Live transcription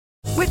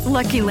With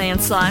Lucky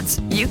Land Slots,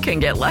 you can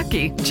get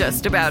lucky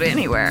just about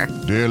anywhere.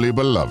 Dearly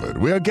beloved,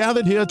 we are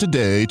gathered here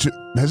today to...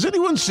 Has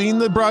anyone seen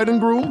the bride and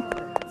groom?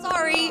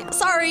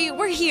 Sorry,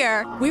 we're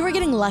here. We were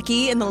getting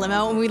lucky in the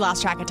limo and we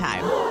lost track of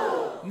time.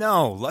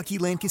 No, Lucky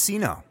Land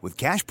Casino, with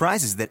cash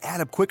prizes that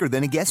add up quicker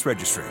than a guest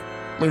registry.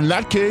 In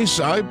that case,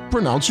 I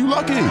pronounce you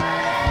lucky.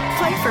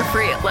 Play for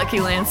free at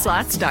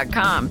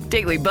LuckyLandSlots.com.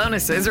 Daily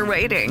bonuses are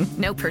waiting.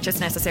 No purchase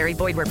necessary.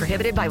 Void where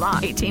prohibited by law.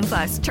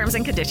 18+. Terms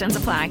and conditions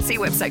apply. See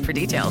website for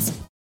details.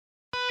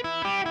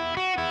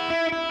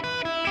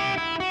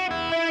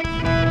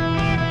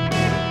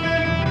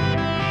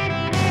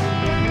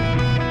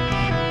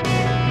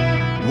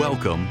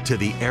 Welcome to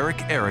the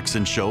Eric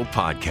Erickson Show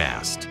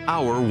podcast,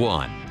 Hour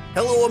 1.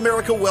 Hello,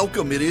 America.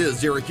 Welcome. It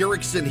is Eric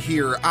Erickson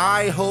here.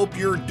 I hope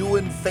you're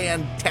doing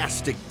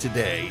fantastic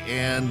today.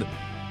 And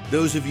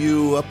those of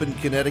you up in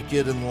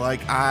Connecticut and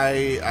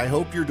I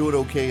hope you're doing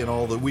okay and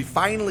all that. We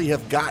finally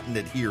have gotten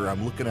it here.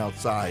 I'm looking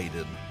outside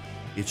and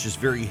it's just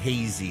very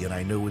hazy. And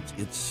I know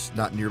it's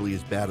not nearly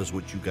as bad as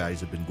what you guys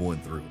have been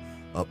going through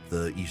up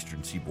the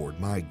eastern seaboard.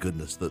 My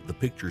goodness, the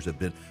pictures have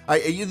been,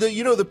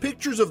 the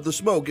pictures of the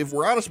smoke, if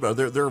we're honest about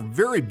it, they're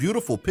very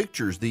beautiful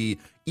pictures, the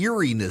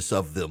eeriness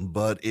of them,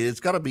 but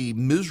it's got to be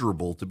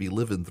miserable to be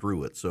living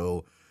through it.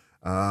 So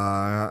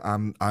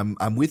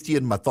I'm with you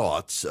in my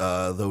thoughts,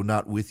 though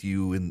not with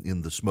you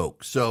in the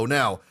smoke. So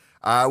now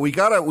I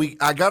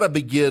gotta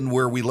begin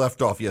where we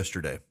left off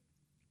yesterday.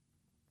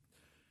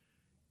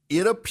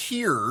 It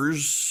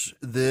appears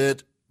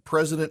that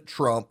President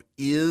Trump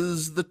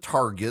is the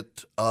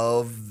target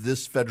of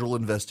this federal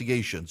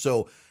investigation.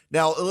 So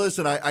now,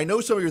 listen, I know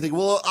some of you are thinking,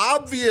 well,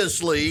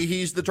 obviously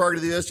he's the target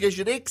of the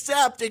investigation,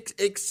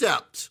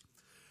 except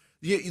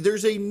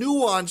there's a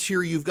nuance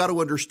here you've got to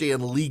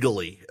understand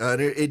legally.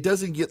 It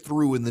doesn't get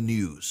through in the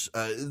news.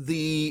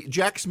 The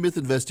Jack Smith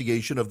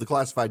investigation of the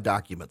classified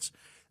documents,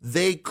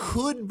 they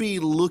could be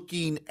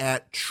looking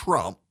at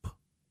Trump,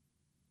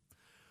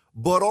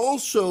 but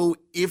also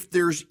if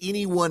there's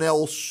anyone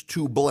else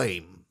to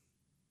blame.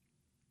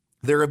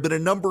 There have been a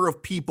number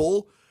of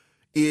people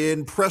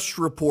in press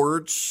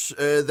reports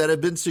that have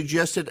been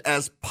suggested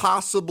as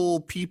possible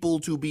people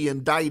to be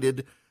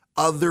indicted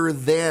other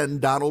than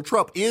Donald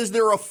Trump. Is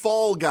there a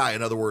fall guy?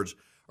 In other words,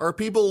 are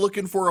people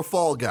looking for a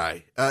fall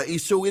guy?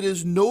 So it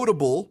is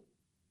notable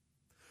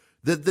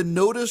that the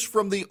notice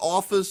from the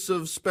Office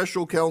of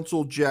Special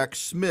Counsel Jack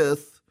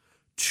Smith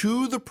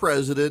to the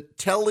president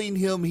telling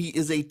him he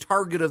is a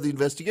target of the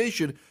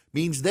investigation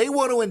means they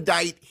want to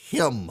indict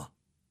him.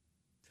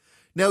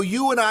 Now,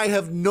 you and I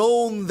have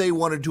known they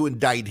wanted to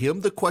indict him.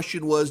 The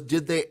question was,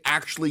 did they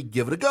actually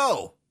give it a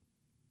go?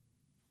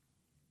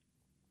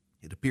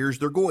 It appears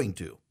they're going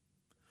to.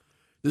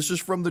 This is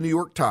from the New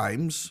York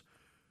Times.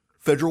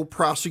 Federal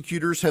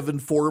prosecutors have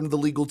informed the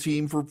legal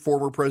team for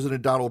former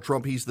President Donald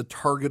Trump he's the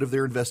target of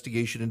their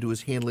investigation into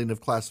his handling of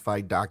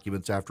classified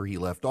documents after he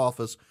left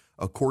office,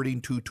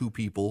 according to two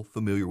people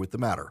familiar with the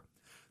matter.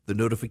 The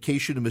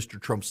notification to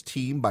Mr. Trump's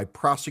team by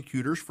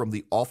prosecutors from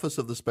the Office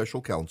of the Special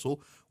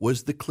Counsel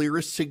was the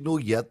clearest signal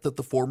yet that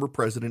the former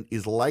president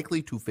is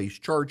likely to face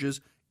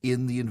charges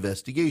in the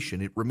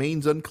investigation. It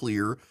remains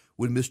unclear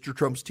when Mr.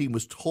 Trump's team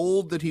was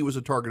told that he was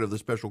a target of the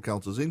special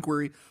counsel's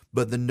inquiry,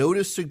 but the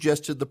notice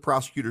suggested the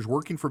prosecutors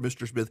working for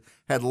Mr. Smith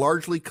had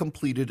largely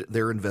completed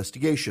their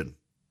investigation.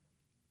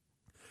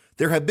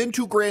 There have been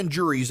two grand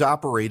juries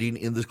operating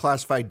in this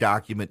classified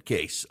document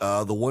case,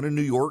 the one in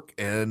New York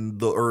in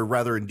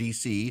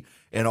D.C.,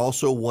 and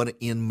also one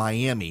in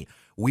Miami.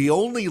 We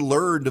only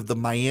learned of the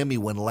Miami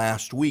one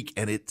last week,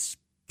 and it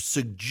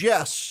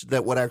suggests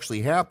that what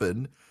actually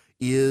happened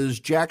is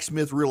Jack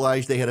Smith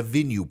realized they had a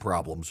venue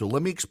problem. So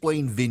let me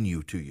explain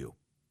venue to you.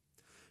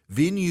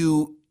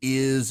 Venue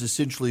is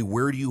essentially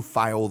where do you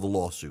file the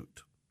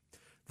lawsuit.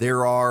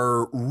 There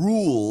are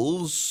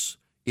rules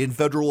in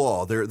federal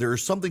law.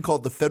 There's something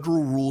called the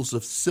Federal Rules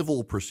of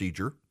Civil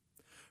Procedure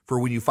for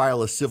when you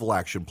file a civil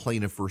action,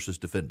 plaintiff versus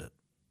defendant.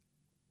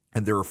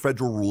 And there are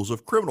federal rules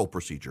of criminal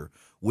procedure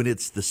when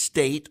it's the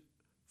state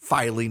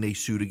filing a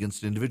suit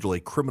against an individual, a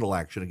criminal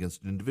action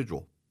against an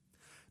individual.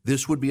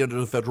 This would be under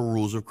the Federal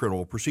Rules of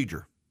Criminal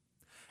Procedure.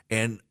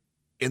 And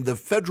in the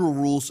Federal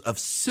Rules of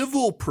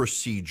Civil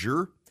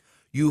Procedure,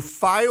 you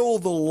file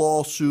the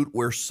lawsuit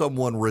where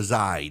someone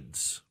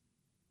resides.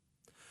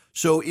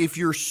 So if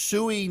you're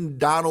suing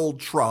Donald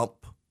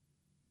Trump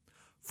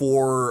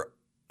for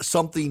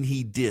something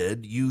he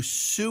did, you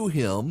sue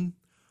him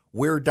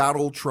where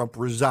Donald Trump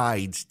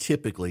resides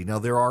typically. Now,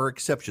 there are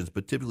exceptions,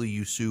 but typically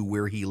you sue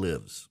where he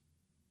lives.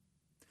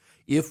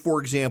 If,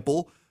 for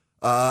example,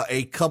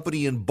 a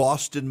company in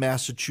Boston,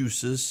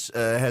 Massachusetts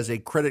has a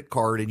credit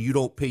card and you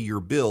don't pay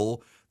your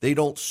bill, they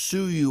don't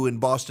sue you in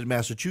Boston,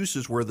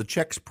 Massachusetts where the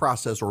checks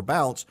process or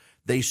bounce.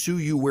 They sue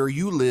you where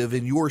you live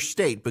in your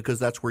state because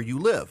that's where you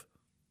live.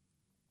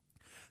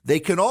 They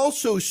can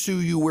also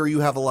sue you where you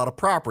have a lot of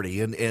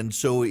property. And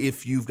so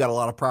if you've got a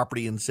lot of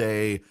property in,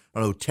 say, I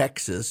don't know,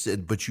 Texas,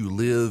 but you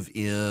live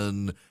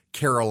in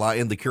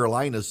the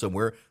Carolinas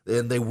somewhere,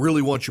 and they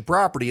really want your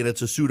property and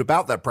it's a suit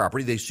about that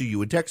property, they sue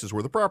you in Texas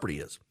where the property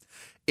is.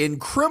 In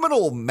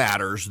criminal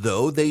matters,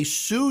 though, they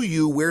sue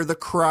you where the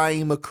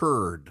crime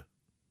occurred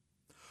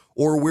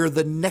or where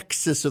the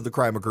nexus of the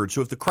crime occurred.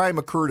 So if the crime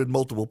occurred in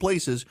multiple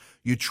places,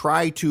 you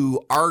try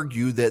to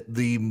argue that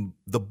the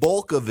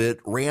bulk of it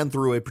ran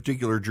through a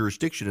particular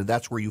jurisdiction, and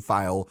that's where you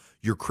file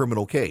your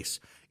criminal case.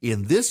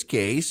 In this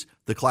case,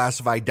 the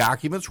classified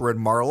documents were in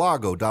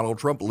Mar-a-Lago. Donald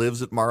Trump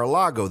lives at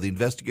Mar-a-Lago. The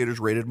investigators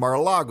raided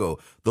Mar-a-Lago.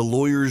 The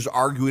lawyers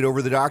arguing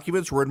over the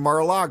documents were in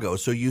Mar-a-Lago.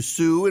 So you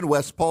sue in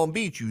West Palm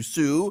Beach. You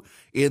sue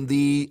in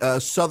the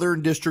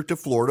Southern District of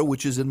Florida,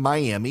 which is in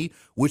Miami,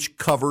 which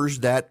covers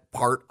that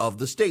part of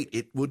the state.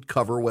 It would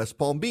cover West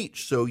Palm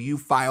Beach. So you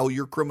file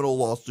your criminal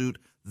lawsuit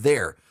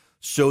there.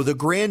 So the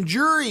grand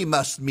jury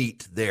must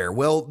meet there.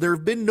 Well, there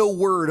have been no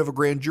word of a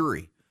grand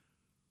jury.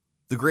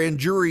 The grand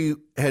jury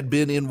had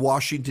been in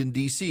Washington,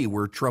 D.C.,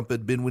 where Trump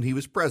had been when he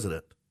was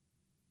president.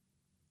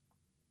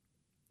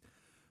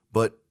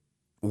 But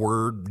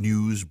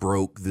news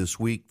broke this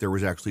week. There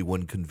was actually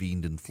one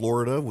convened in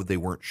Florida. They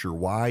weren't sure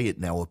why. It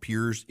now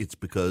appears it's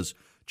because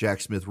Jack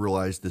Smith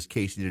realized this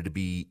case needed to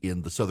be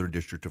in the Southern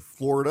District of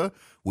Florida,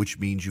 which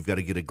means you've got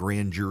to get a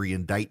grand jury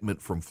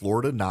indictment from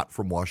Florida, not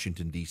from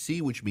Washington, D.C.,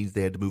 which means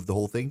they had to move the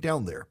whole thing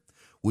down there,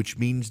 which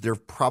means they're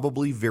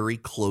probably very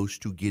close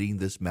to getting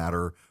this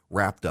matter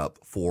wrapped up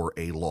for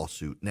a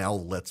lawsuit. Now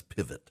let's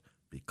pivot,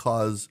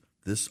 because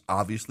this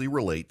obviously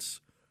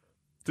relates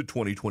to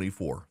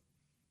 2024.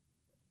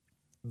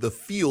 The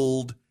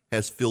field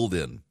has filled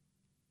in.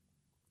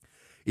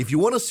 If you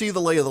want to see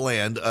the lay of the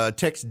land,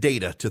 text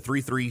DATA to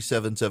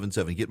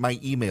 33777. Get my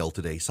email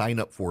today. Sign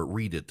up for it.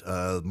 Read it.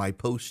 My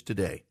post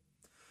today.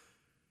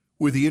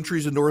 With the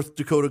entries of North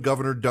Dakota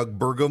Governor Doug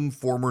Burgum,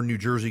 former New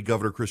Jersey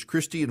Governor Chris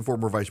Christie, and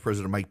former Vice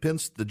President Mike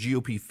Pence, the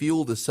GOP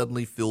field is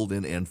suddenly filled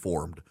in and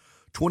formed.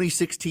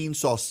 2016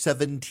 saw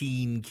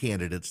 17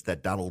 candidates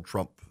that Donald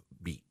Trump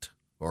beat,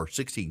 or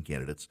 16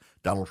 candidates.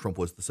 Donald Trump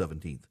was the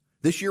 17th.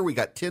 This year we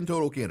got 10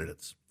 total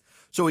candidates.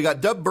 So we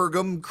got Doug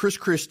Burgum, Chris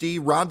Christie,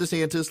 Ron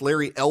DeSantis,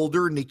 Larry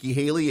Elder, Nikki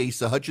Haley,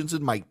 Asa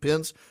Hutchinson, Mike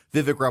Pence,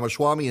 Vivek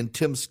Ramaswamy, and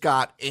Tim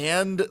Scott,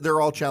 and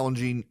they're all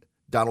challenging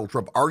Donald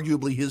Trump.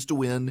 Arguably his to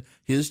win,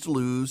 his to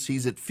lose.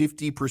 He's at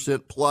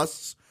 50%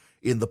 plus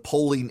in the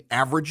polling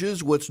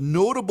averages. What's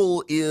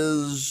notable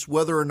is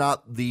whether or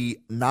not the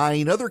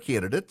 9 other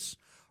candidates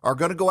are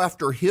going to go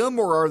after him,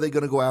 or are they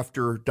going to go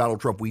after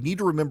Donald Trump? We need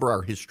to remember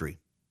our history.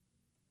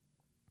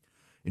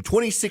 In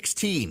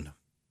 2016,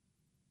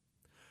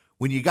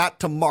 when you got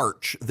to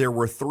March, there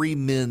were 3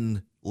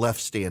 men left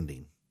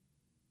standing.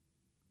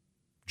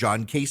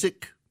 John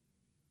Kasich,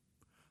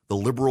 the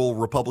liberal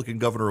Republican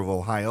governor of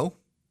Ohio,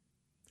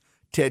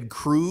 Ted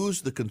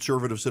Cruz, the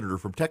conservative senator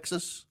from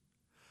Texas,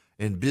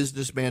 and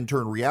businessman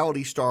turned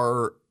reality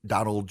star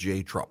Donald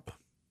J. Trump.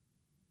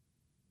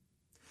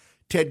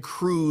 Ted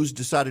Cruz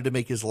decided to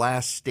make his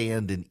last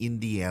stand in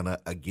Indiana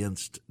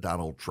against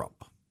Donald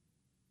Trump.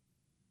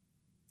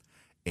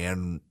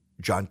 And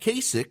John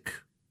Kasich,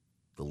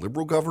 the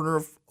liberal governor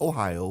of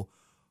Ohio,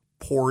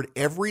 poured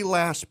every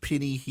last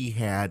penny he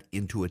had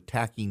into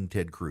attacking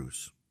Ted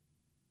Cruz.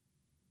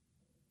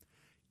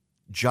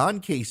 John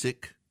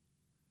Kasich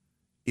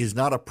is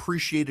not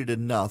appreciated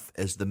enough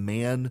as the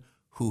man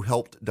who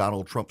helped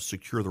Donald Trump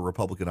secure the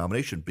Republican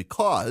nomination,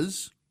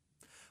 because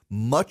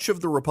much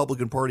of the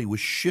Republican Party was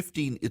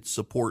shifting its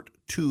support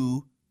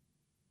to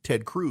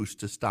Ted Cruz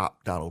to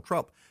stop Donald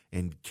Trump.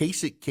 And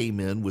Kasich came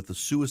in with a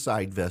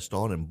suicide vest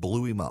on and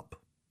blew him up.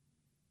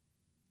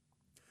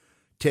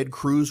 Ted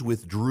Cruz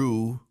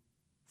withdrew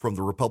from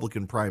the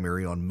Republican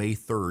primary on May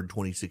 3rd,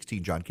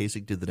 2016. John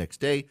Kasich did the next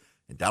day,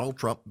 and Donald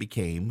Trump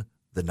became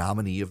the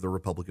nominee of the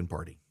Republican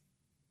Party.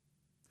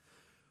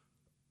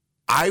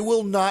 I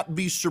will not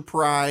be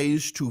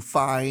surprised to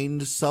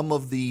find some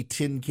of the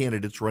 10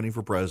 candidates running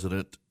for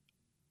president,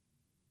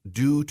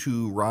 due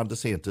to Ron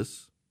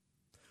DeSantis,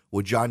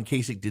 what John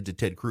Kasich did to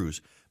Ted Cruz.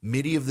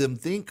 Many of them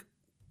think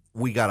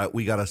we gotta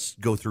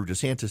go through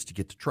DeSantis to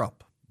get to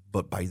Trump,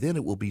 but by then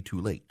it will be too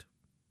late.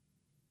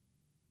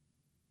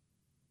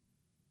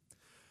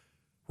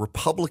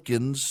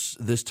 Republicans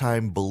this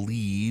time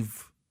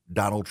believe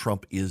Donald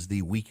Trump is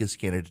the weakest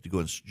candidate to go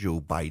against Joe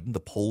Biden.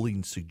 The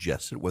polling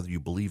suggests it, whether you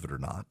believe it or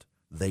not.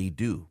 They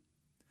do.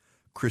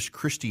 Chris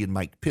Christie and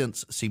Mike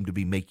Pence seem to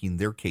be making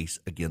their case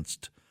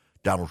against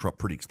Donald Trump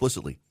pretty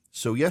explicitly.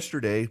 So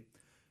yesterday,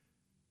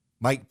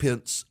 Mike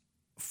Pence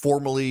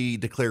formally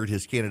declared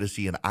his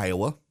candidacy in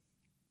Iowa,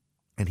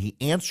 and he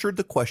answered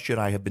the question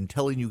I have been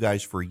telling you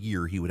guys for a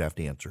year he would have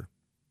to answer.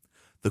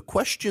 The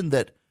question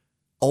that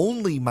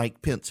only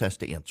Mike Pence has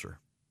to answer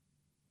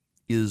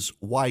is,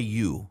 why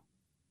you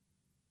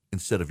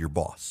instead of your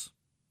boss?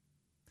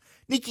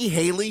 Nikki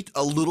Haley,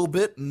 a little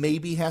bit,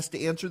 maybe has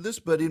to answer this,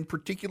 but in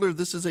particular,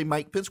 this is a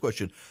Mike Pence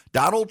question.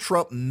 Donald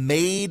Trump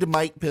made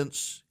Mike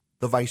Pence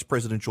the vice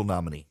presidential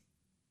nominee.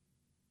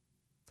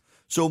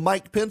 So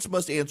Mike Pence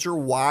must answer,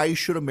 why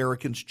should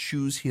Americans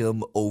choose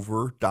him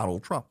over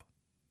Donald Trump?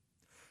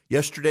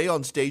 Yesterday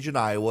on stage in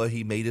Iowa,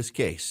 he made his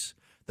case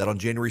that on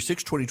January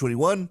 6,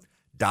 2021,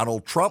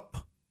 Donald Trump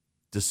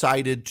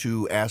decided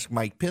to ask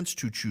Mike Pence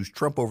to choose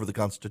Trump over the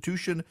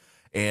Constitution,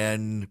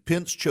 And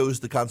Pence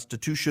chose the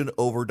Constitution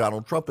over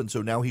Donald Trump, and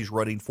so now he's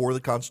running for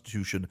the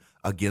Constitution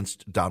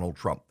against Donald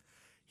Trump.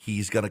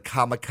 He's going to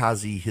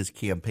kamikaze his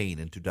campaign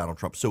into Donald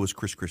Trump. So is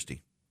Chris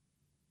Christie.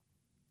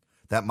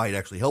 That might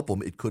actually help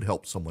him. It could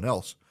help someone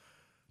else.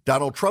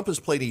 Donald Trump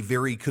has played a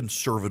very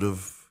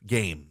conservative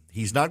game.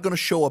 He's not going to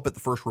show up at the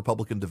first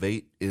Republican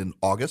debate in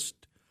August.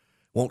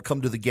 Won't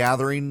come to the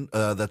gathering.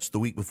 That's the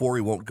week before.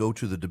 He won't go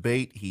to the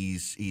debate.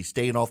 He's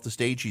staying off the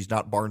stage. He's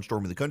not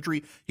barnstorming the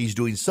country. He's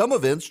doing some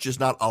events,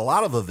 just not a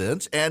lot of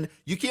events. And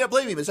you can't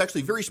blame him. It's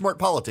actually very smart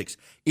politics.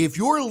 If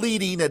you're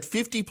leading at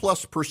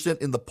 50+%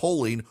 in the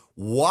polling,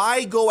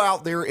 why go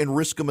out there and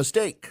risk a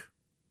mistake?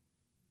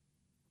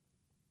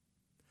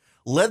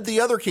 Let the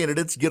other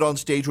candidates get on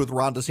stage with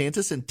Ron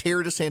DeSantis and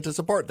tear DeSantis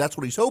apart. That's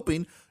what he's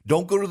hoping.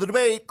 Don't go to the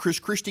debate. Chris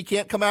Christie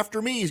can't come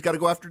after me. He's got to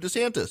go after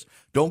DeSantis.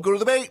 Don't go to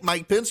the debate.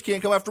 Mike Pence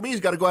can't come after me. He's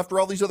got to go after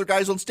all these other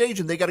guys on stage,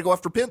 and they got to go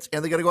after Pence,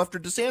 and they got to go after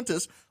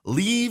DeSantis,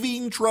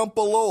 leaving Trump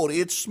alone.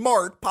 It's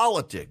smart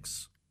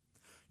politics.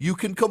 You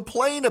can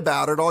complain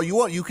about it all you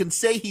want. You can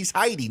say he's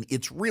hiding.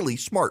 It's really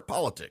smart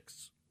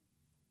politics.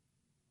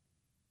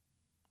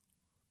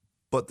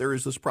 But there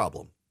is this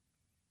problem.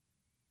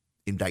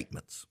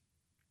 Indictments.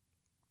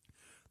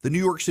 The New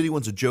York City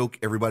one's a joke.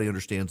 Everybody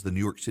understands the New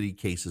York City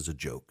case is a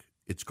joke.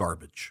 It's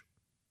garbage.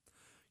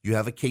 You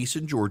have a case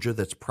in Georgia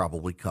that's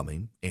probably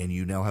coming, and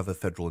you now have a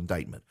federal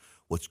indictment.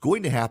 What's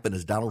going to happen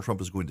is Donald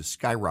Trump is going to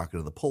skyrocket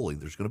in the polling.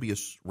 There's going to be a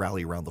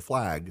rally around the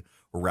flag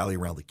or rally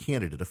around the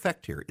candidate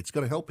effect here. It's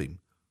going to help him.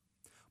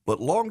 But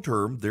long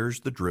term, there's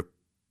the drip,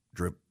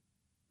 drip,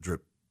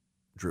 drip,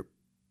 drip,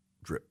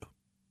 drip.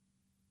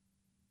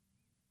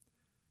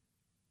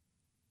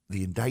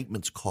 The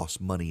indictments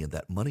cost money, and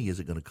that money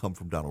isn't going to come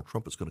from Donald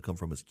Trump. It's going to come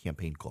from his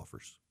campaign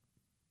coffers.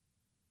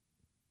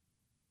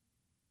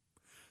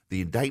 The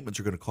indictments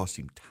are going to cost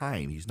him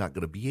time. He's not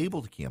going to be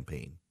able to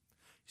campaign.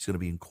 He's going to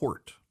be in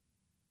court.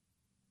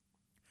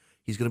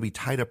 He's going to be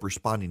tied up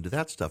responding to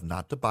that stuff,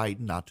 not to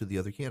Biden, not to the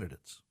other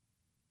candidates.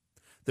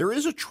 There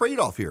is a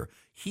trade-off here.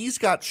 He's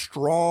got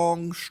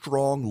strong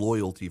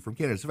loyalty from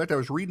candidates. In fact, I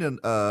was reading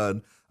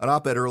an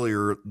op-ed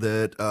earlier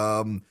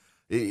that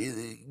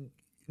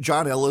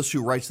John Ellis,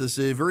 who writes this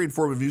very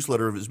informative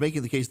newsletter, is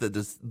making the case that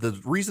the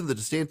reason the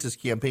DeSantis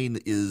campaign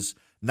is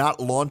not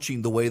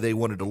launching the way they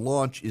wanted to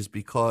launch is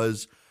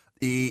because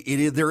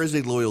there is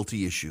a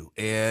loyalty issue,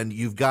 and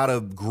you've got to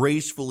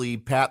gracefully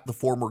pat the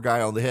former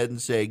guy on the head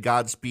and say,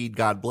 Godspeed,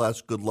 God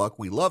bless, good luck,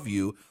 we love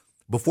you,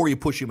 before you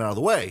push him out of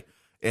the way.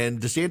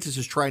 And DeSantis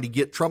is trying to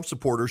get Trump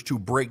supporters to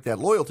break that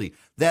loyalty.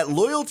 That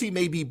loyalty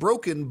may be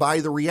broken by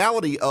the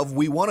reality of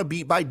we want to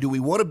beat Biden. Do we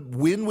want to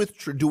win with?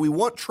 Do we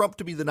want Trump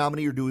to be the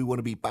nominee, or do we want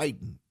to beat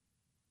Biden?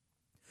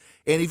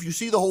 And if you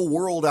see the whole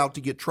world out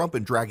to get Trump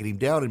and dragging him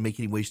down and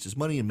making him waste his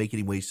money and making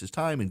him waste his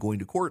time and going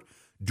to court,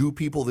 do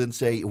people then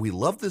say, we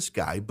love this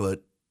guy,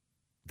 but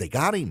they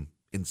got him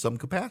in some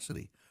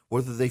capacity?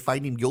 Whether they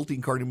find him guilty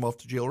and cart him off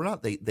to jail or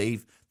not,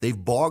 they've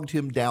bogged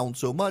him down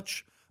so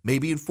much.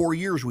 Maybe in 4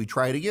 years we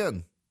try it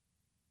again.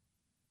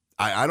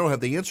 I don't have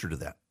the answer to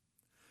that.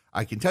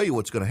 I can tell you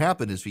what's going to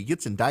happen is if he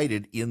gets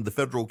indicted in the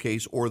federal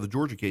case or the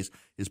Georgia case,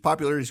 his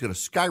popularity is going to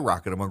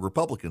skyrocket among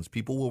Republicans.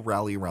 People will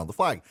rally around the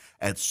flag.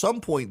 At some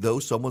point, though,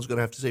 someone's going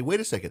to have to say, wait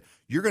a second,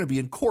 you're going to be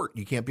in court.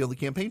 You can't be on the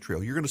campaign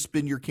trail. You're going to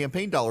spend your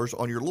campaign dollars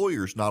on your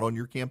lawyers, not on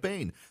your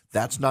campaign.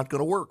 That's not going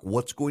to work.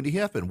 What's going to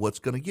happen? What's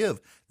going to give?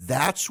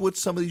 That's what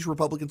some of these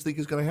Republicans think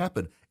is going to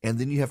happen. And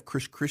then you have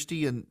Chris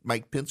Christie and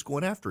Mike Pence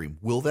going after him.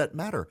 Will that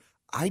matter?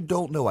 I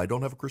don't know. I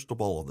don't have a crystal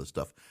ball on this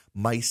stuff.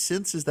 My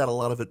sense is that a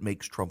lot of it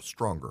makes Trump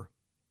stronger.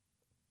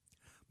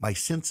 My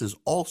sense is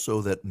also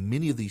that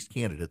many of these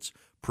candidates,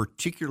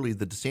 particularly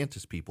the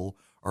DeSantis people,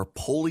 are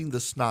pulling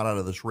the snot out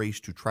of this race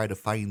to try to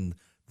find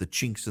the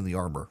chinks in the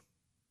armor,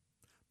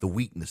 the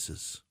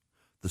weaknesses,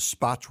 the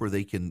spots where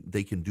they can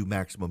do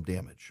maximum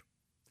damage.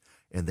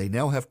 And they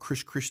now have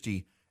Chris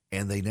Christie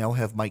and they now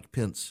have Mike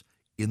Pence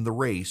in the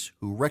race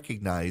who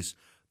recognize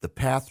the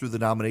path through the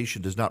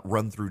nomination does not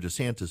run through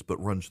DeSantis,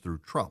 but runs through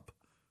Trump.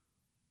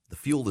 The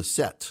field is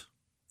set.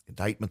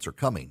 Indictments are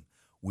coming.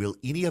 Will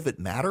any of it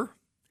matter?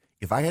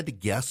 If I had to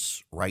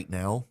guess right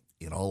now,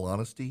 in all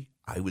honesty,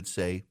 I would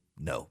say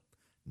no,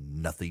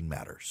 nothing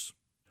matters.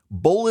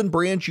 Boll &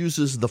 Branch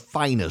uses the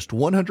finest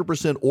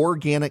 100%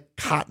 organic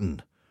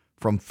cotton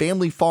from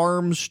family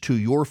farms to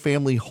your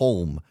family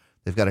home.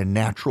 They've got a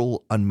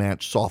natural,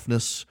 unmatched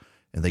softness,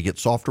 and they get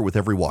softer with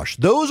every wash.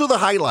 Those are the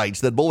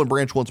highlights that Boll &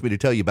 Branch wants me to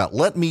tell you about.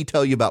 Let me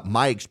tell you about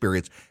my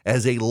experience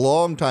as a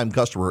longtime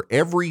customer.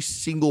 Every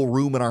single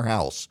room in our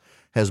house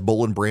has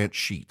Boll & Branch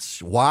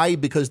sheets. Why?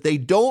 Because they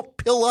don't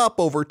pill up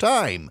over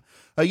time.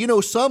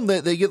 Some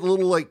that they get a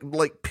little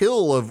like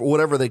pill of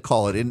whatever they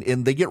call it,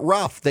 and they get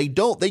rough. They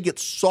don't. They get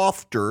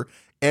softer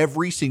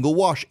every single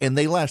wash, and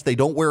they last. They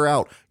don't wear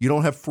out. You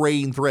don't have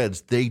fraying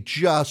threads. They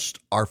just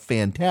are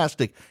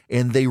fantastic,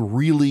 and they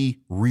really,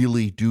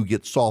 really do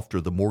get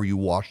softer the more you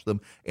wash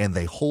them, and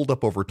they hold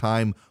up over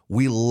time.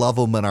 We love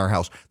them in our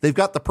house. They've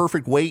got the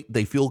perfect weight.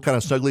 They feel kind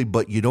of snuggly,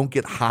 but you don't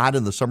get hot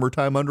in the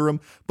summertime under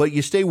them, but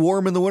you stay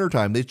warm in the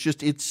wintertime.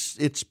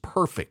 It's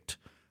perfect.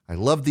 I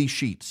love these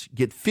sheets.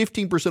 Get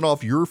 15%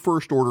 off your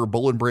first order of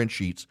Boll & Branch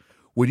sheets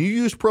when you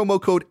use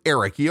promo code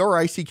ERIC,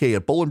 E-R-I-C-K,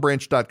 at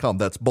bollandbranch.com.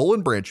 That's Boll &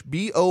 Branch,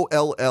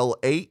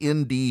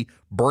 B-O-L-L-A-N-D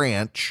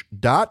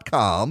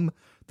branch.com.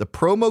 The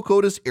promo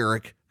code is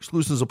ERIC.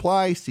 Exclusions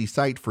apply. See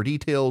site for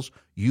details.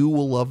 You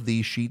will love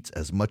these sheets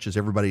as much as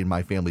everybody in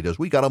my family does.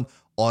 We got them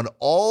on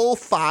all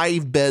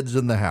 5 beds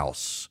in the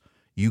house.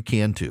 You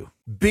can too.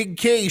 Big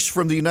case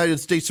from the United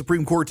States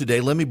Supreme Court today.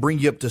 Let me bring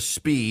you up to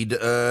speed.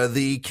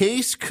 The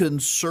case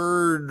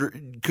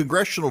concerned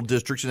congressional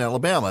districts in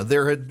Alabama.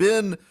 There had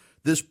been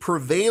this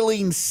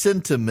prevailing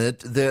sentiment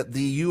that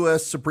the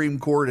U.S. Supreme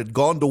Court had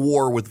gone to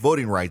war with the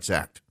Voting Rights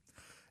Act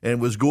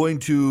and was going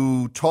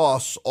to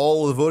toss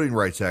all of the Voting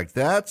Rights Act.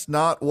 That's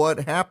not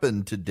what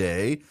happened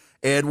today.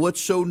 And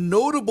what's so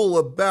notable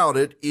about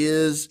it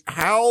is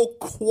how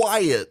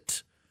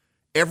quiet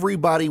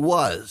everybody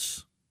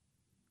was.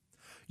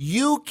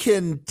 You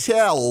can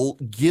tell,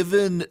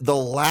 given the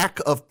lack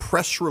of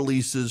press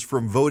releases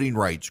from voting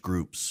rights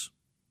groups,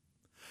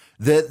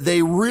 that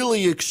they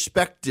really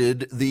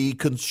expected the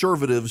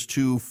conservatives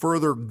to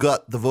further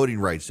gut the Voting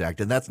Rights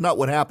Act, and that's not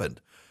what happened.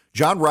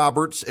 John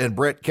Roberts and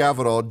Brett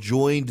Kavanaugh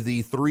joined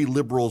the 3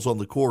 liberals on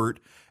the court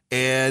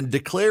and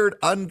declared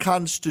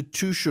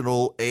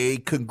unconstitutional a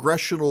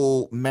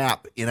congressional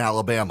map in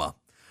Alabama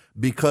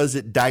because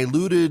it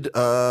diluted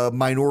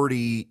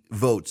minority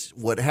votes.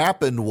 What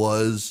happened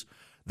was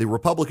the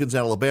Republicans in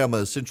Alabama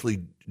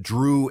essentially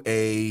drew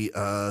a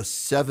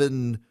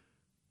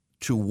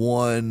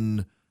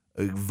 7-1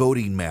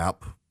 voting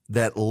map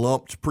that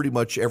lumped pretty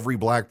much every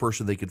black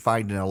person they could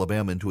find in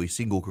Alabama into a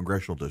single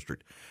congressional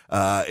district,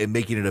 and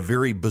making it a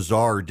very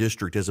bizarre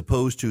district, as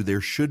opposed to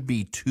there should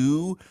be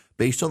 2,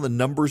 based on the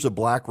numbers of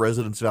black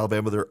residents in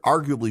Alabama, there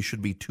arguably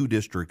should be 2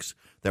 districts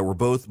that were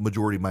both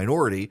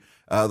majority-minority.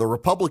 The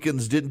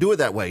Republicans didn't do it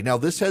that way. Now,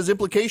 this has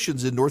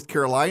implications in North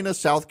Carolina,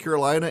 South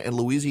Carolina, and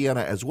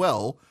Louisiana as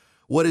well.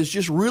 What is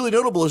just really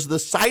notable is the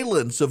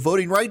silence of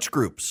voting rights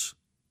groups.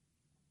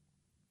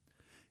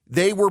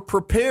 They were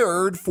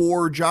prepared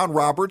for John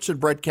Roberts and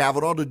Brett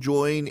Kavanaugh to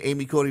join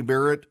Amy Coney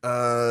Barrett,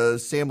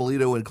 Sam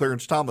Alito, and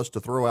Clarence Thomas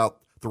to throw out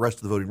the rest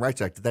of the Voting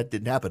Rights Act. That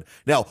didn't happen.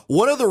 Now,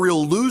 one of the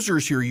real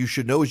losers here you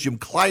should know is Jim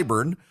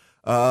Clyburn,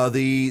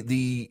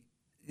 the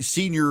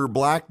senior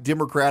black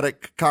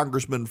Democratic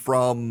congressman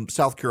from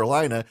South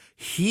Carolina.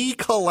 He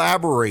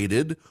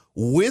collaborated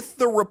with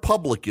the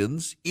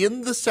Republicans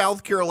in the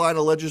South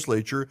Carolina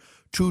legislature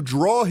to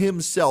draw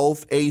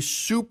himself a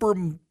super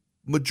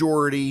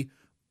majority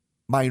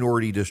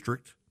minority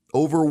district,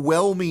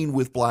 overwhelming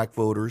with black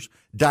voters,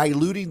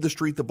 diluting the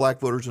strength of black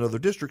voters in other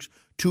districts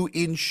to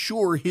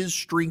ensure his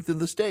strength in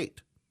the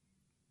state.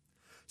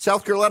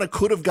 South Carolina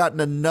could have gotten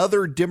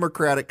another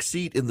Democratic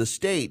seat in the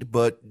state,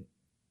 but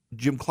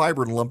Jim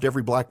Clyburn lumped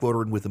every black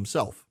voter in with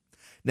himself.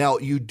 Now,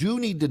 you do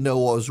need to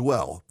know as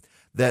well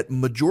that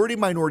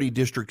majority-minority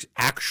districts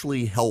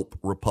actually help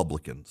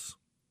Republicans.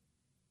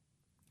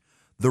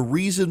 The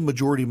reason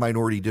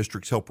majority-minority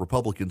districts help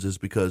Republicans is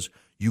because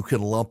you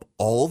can lump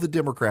all the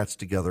Democrats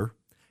together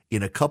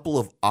in a couple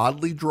of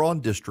oddly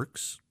drawn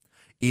districts,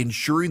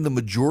 ensuring the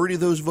majority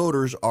of those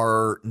voters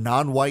are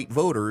non-white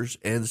voters,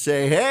 and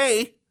say,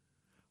 hey,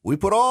 we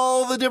put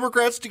all the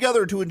Democrats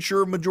together to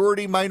ensure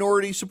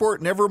majority-minority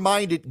support. Never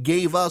mind, it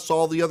gave us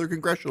all the other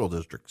congressional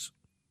districts.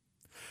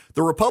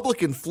 The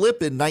Republican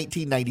flip in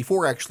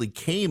 1994 actually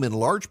came in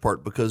large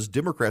part because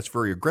Democrats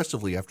very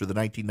aggressively after the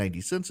 1990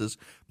 census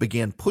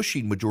began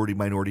pushing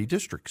majority-minority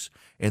districts,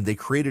 and they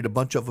created a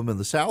bunch of them in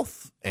the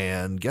South,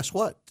 and guess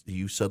what?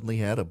 You suddenly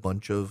had a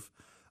bunch of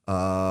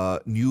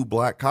new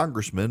black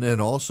congressmen and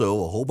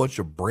also a whole bunch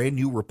of brand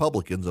new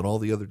Republicans in all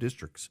the other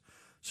districts.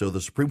 So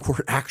the Supreme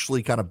Court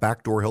actually kind of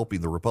backdoor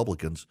helping the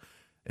Republicans,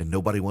 and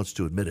nobody wants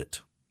to admit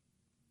it.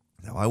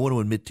 Now, I want to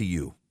admit to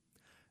you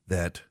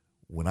that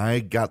when I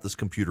got this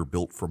computer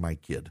built for my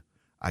kid,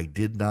 I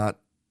did not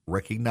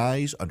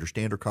recognize,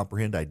 understand, or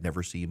comprehend I'd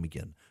never see him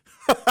again.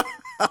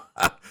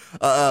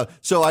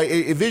 So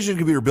a Vision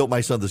computer built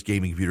my son this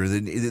gaming computer.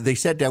 They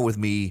sat down with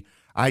me.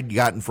 I'd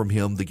gotten from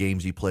him the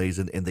games he plays,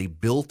 and they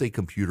built a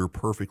computer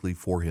perfectly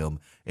for him,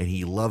 and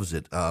he loves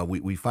it.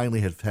 We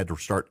finally have had to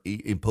start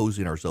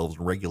imposing ourselves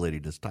and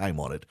regulating his time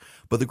on it.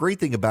 But the great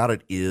thing about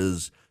it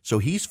is, so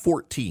he's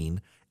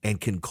 14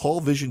 and can call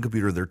Vision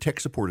Computer. Their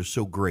tech support is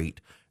so great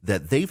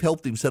that they've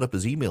helped him set up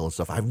his email and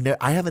stuff.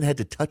 I haven't had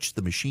to touch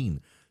the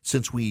machine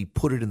since we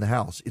put it in the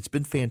house. It's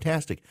been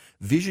fantastic.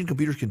 Vision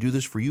Computers can do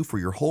this for you for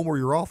your home or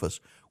your office,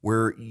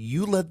 where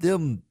you let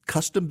them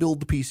custom build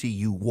the PC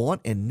you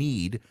want and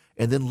need,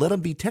 and then let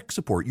them be tech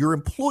support. Your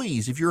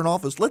employees, if you're in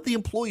office, let the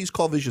employees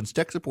call Vision's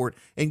tech support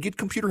and get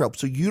computer help,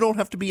 so you don't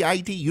have to be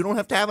IT. You don't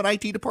have to have an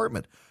IT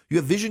department. You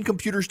have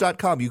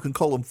visioncomputers.com. You can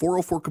call them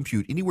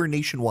 404-COMPUTE anywhere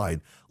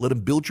nationwide. Let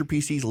them build your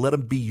PCs. Let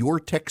them be your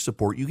tech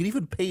support. You can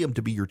even pay them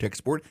to be your tech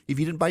support if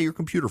you didn't buy your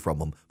computer from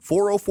them.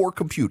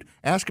 404-COMPUTE.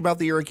 Ask about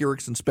the Eric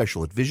Erickson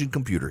special at Vision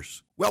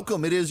Computers.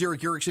 Welcome. It is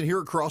Eric Erickson here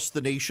across the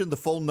nation. The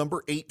phone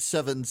number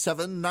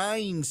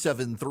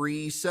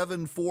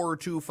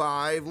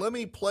 877-973-7425. Let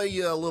me play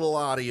you a little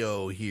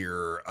audio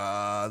here.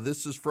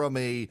 This is from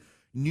a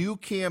new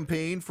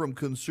campaign from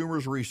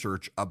Consumers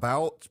Research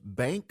about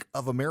Bank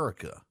of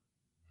America.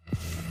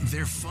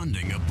 They're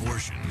funding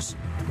abortions,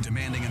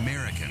 demanding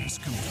Americans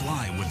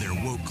comply with their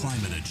woke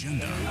climate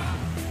agenda.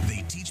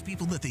 They teach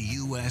people that the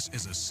U.S.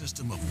 is a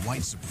system of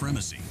white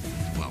supremacy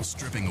while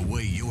stripping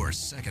away your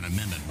Second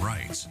Amendment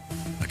rights.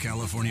 A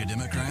California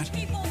Democrat?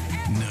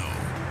 No.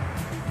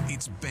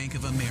 It's Bank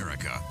of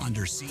America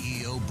under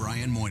CEO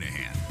Brian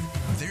Moynihan.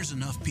 There's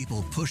enough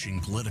people pushing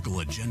political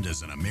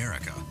agendas in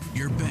America.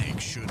 Your bank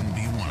shouldn't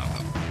be one of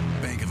them.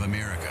 Bank of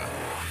America.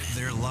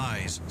 Their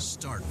lies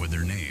start with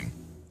their name.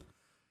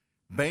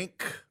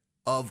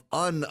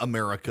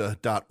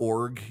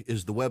 BankofUnamerica.org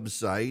is the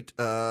website.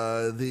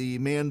 The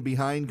man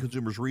behind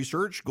Consumers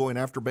Research going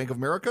after Bank of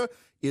America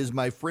is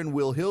my friend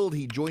Will Hild.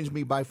 He joins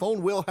me by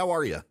phone. Will, how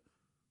are you?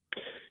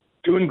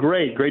 Doing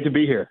great. Great to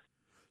be here.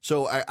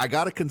 So I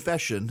got a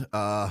confession.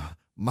 My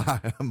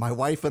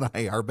wife and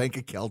I, our bank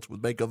accounts with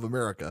Bank of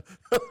America.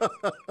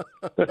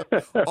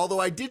 Although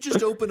I did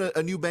just open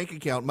a new bank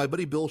account. My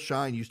buddy Bill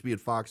Shine used to be at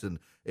Fox, and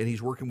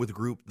he's working with a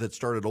group that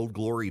started Old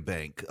Glory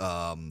Bank.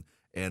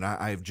 And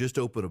I've just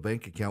opened a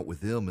bank account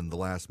with them in the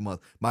last month.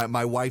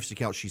 My wife's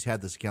account, she's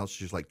had this account since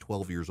she's like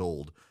 12 years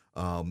old,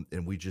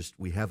 and we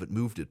haven't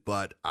moved it.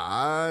 But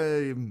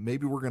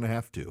maybe we're going to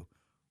have to.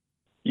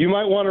 You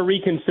might want to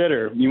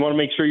reconsider. You want to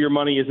make sure your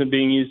money isn't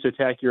being used to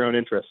attack your own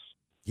interests.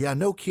 Yeah,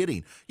 no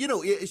kidding. You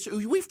know,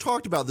 we've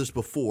talked about this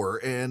before,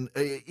 and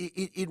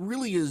it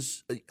really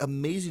is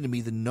amazing to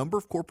me the number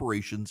of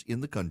corporations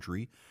in the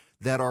country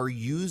that are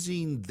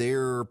using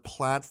their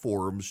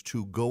platforms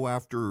to go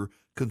after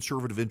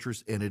conservative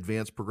interests and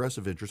advance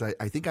progressive interests.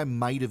 I think I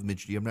might have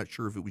mentioned you. I'm not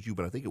sure if it was you,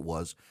 but I think it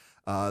was.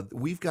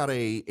 We've got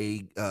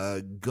a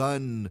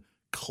gun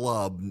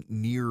club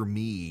near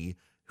me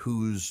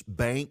whose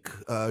bank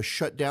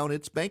shut down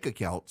its bank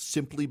account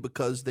simply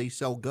because they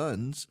sell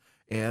guns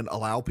and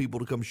allow people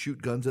to come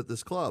shoot guns at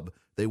this club.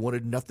 They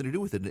wanted nothing to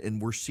do with it.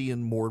 And we're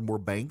seeing more and more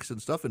banks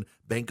and stuff. And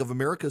Bank of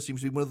America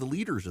seems to be one of the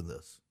leaders in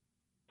this.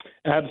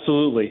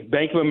 Absolutely.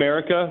 Bank of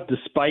America,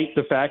 despite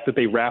the fact that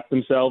they wrap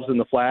themselves in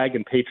the flag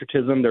and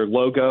patriotism, their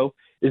logo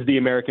is the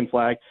American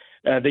flag,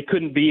 they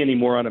couldn't be any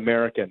more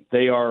un-American.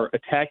 They are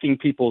attacking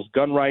people's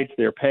gun rights.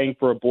 They're paying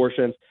for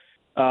abortions.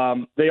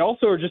 They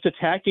also are just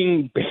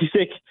attacking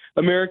basic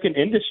American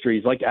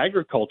industries like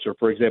agriculture,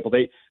 for example.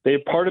 They're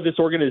part of this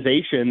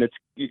organization that's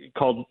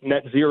called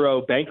Net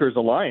Zero Bankers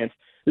Alliance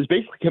is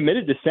basically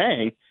committed to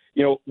saying,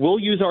 we'll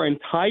use our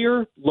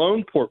entire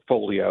loan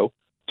portfolio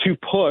to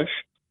push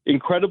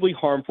incredibly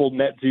harmful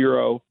net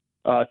zero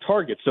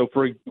targets. So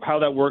for how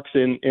that works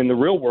in the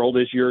real world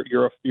is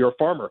you're a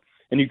farmer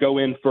and you go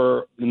in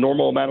for the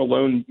normal amount of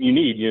loan you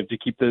need, to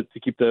keep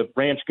the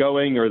ranch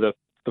going or the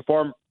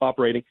farm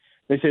operating.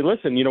 They say,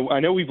 listen, I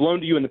know we've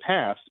loaned to you in the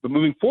past, but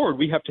moving forward,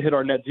 we have to hit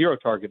our net zero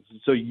targets.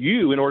 So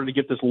you, in order to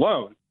get this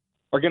loan,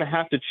 are going to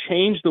have to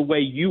change the way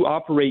you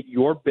operate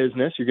your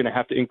business. You're going to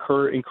have to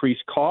incur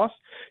increased costs.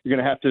 You're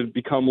going to have to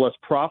become less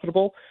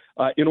profitable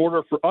in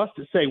order for us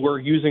to say we're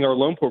using our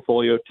loan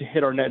portfolio to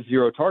hit our net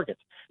zero targets.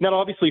 And that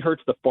obviously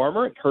hurts the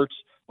farmer. It hurts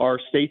our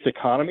state's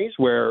economies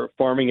where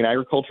farming and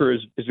agriculture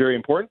is very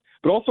important,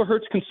 but also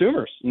hurts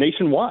consumers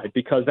nationwide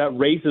because that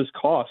raises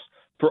costs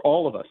for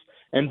all of us.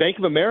 And Bank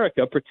of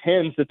America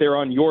pretends that they're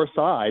on your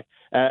side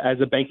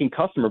as a banking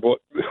customer, but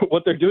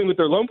what they're doing with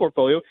their loan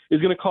portfolio is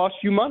going to cost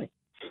you money.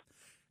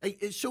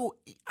 So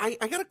I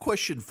got a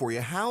question for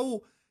you.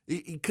 How,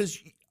 because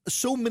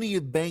so many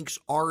banks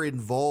are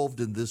involved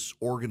in this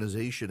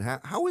organization,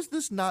 how is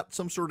this not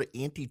some sort of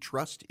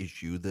antitrust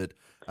issue that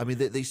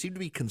they seem to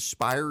be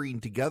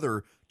conspiring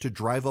together to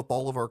drive up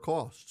all of our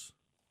costs?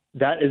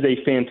 That is a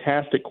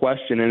fantastic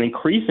question. And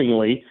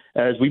increasingly,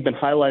 as we've been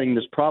highlighting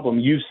this problem,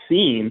 you've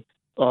seen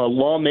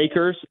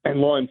lawmakers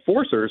and law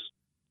enforcers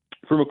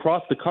from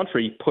across the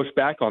country push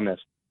back on this.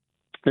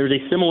 There's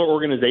a similar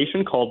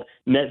organization called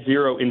Net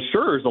Zero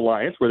Insurers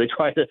Alliance where they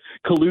try to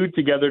collude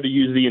together to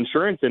use the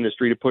insurance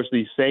industry to push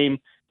these same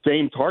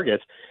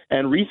targets.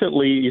 And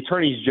recently, the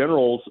attorneys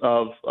generals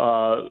of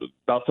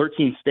about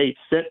 13 states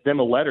sent them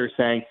a letter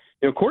saying,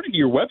 according to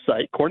your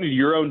website, according to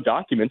your own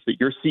documents that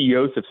your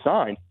CEOs have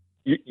signed,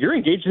 you're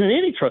engaged in an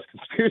antitrust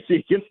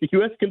conspiracy against the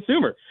U.S.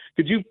 consumer.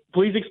 Could you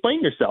please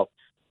explain yourself?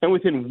 And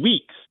within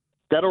weeks,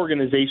 that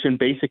organization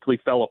basically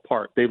fell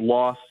apart. They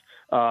lost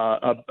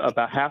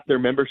about half their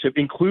membership,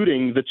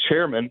 including the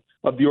chairman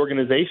of the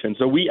organization.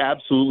 So we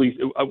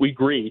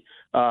agree.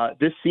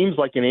 This seems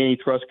like an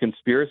antitrust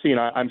conspiracy, and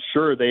I'm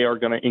sure they are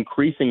going to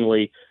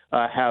increasingly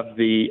have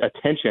the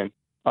attention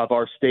of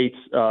our state's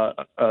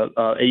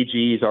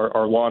AGs,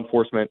 our law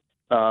enforcement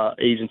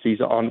agencies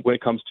when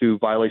it comes to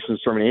violations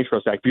of the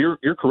Antitrust Act. But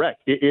you're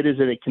correct. It is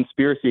a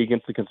conspiracy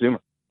against the consumer.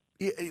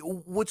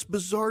 What's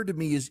bizarre to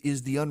me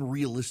is the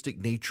unrealistic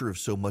nature of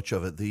so much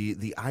of it.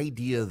 The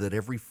idea that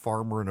every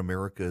farmer in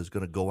America is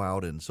going to go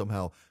out and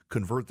somehow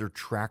convert their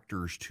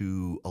tractors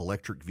to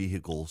electric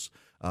vehicles.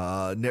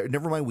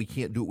 Never mind, we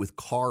can't do it with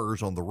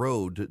cars on the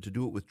road. To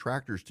do it with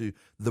tractors, to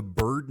the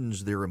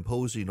burdens they're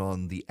imposing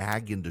on the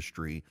ag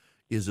industry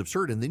is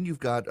absurd. And then you've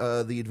got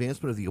the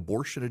advancement of the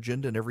abortion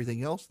agenda and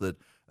everything else that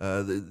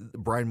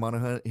Brian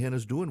Moynihan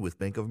is doing with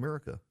Bank of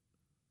America.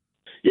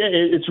 Yeah,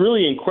 it's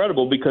really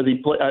incredible because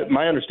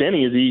my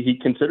understanding is he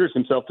considers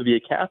himself to be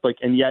a Catholic,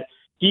 and yet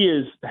he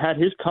has had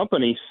his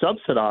company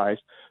subsidize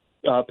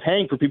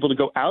paying for people to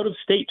go out of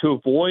state to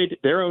avoid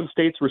their own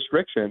state's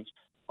restrictions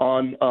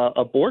on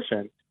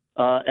abortion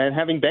and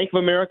having Bank of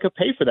America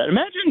pay for that.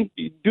 Imagine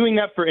doing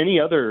that for any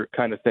other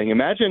kind of thing.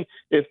 Imagine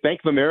if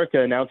Bank of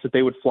America announced that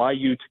they would fly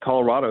you to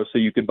Colorado so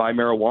you could buy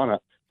marijuana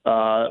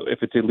if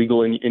it's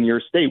illegal in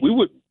your state.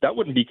 That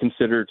wouldn't be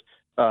considered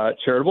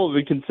charitable. It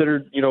would be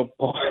considered,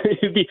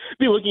 it'd be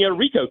looking at a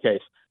RICO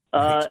case.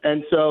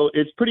 And so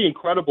it's pretty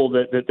incredible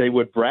that they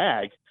would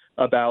brag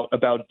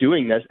about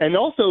doing this. And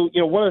also,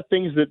 one of the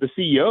things that the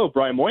CEO,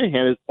 Brian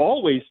Moynihan, is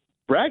always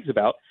brags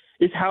about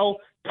is how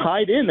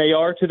tied in they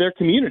are to their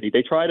community.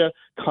 They try to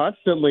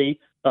constantly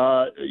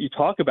you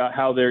talk about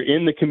how they're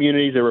in the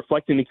communities, they're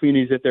reflecting the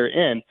communities that they're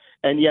in.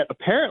 And yet,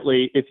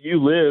 apparently, if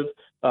you live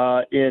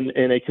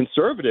in a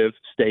conservative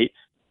state,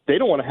 they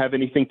don't want to have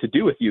anything to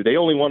do with you. They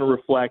only want to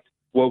reflect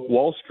woke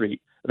Wall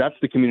Street. That's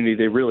the community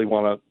they really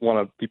want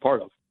to be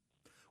part of.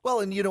 Well,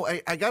 and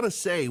I got to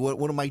say,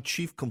 one of my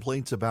chief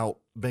complaints about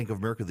Bank of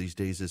America these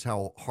days is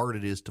how hard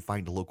it is to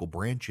find a local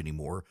branch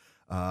anymore.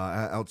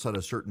 Outside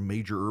of certain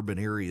major urban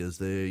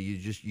areas,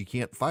 you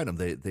can't find them.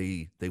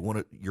 They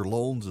want your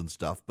loans and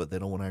stuff, but they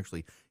don't want to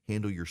actually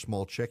handle your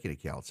small checking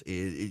accounts.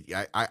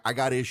 I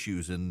got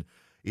issues, and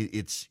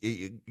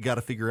you got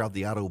to figure out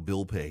the auto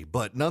bill pay.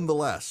 But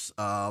nonetheless,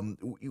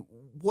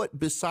 what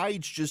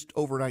besides just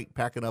overnight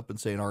packing up and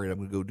saying, all right, I'm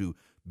going to go do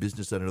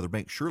business at another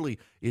bank, surely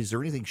is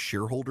there anything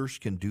shareholders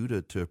can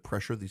do to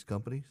pressure these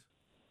companies?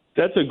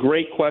 That's a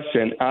great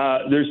question.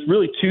 There's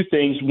really two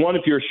things. One,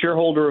 if you're a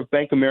shareholder of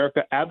Bank of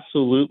America,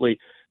 absolutely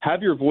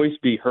have your voice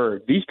be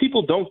heard. These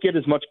people don't get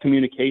as much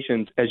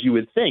communications as you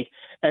would think,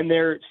 and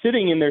they're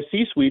sitting in their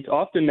C-suites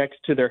often next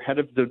to their head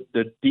of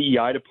the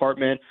DEI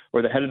department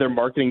or the head of their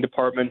marketing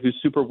department who's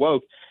super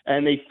woke,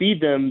 and they feed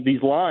them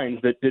these lines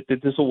that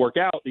this will work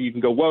out, that you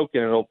can go woke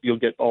and you'll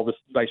get all this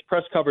nice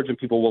press coverage and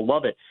people will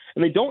love it.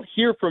 And they don't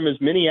hear from as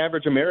many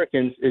average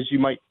Americans as you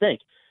might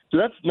think. So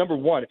that's number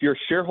one. If you're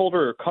a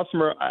shareholder or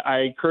customer,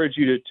 I encourage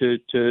you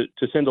to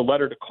send a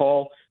letter, to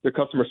call their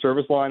customer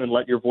service line and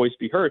let your voice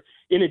be heard.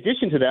 In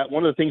addition to that,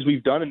 one of the things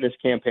we've done in this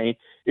campaign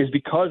is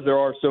because there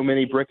are so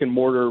many brick and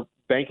mortar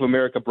Bank of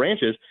America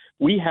branches,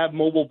 we have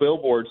mobile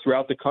billboards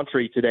throughout the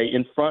country today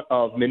in front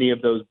of many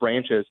of those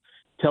branches,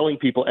 telling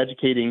people,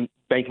 educating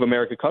Bank of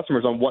America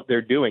customers on what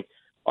they're doing.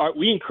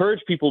 We encourage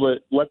people to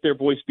let their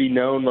voice be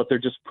known, let their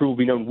disapproval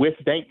be known with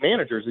bank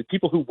managers. The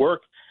people who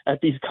work at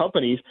these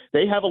companies,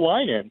 they have a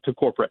line in to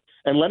corporate,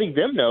 and letting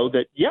them know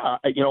that,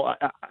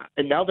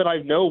 and now that I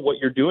know what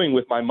you're doing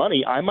with my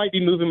money, I might be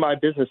moving my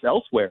business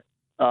elsewhere.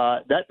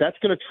 That's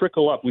going to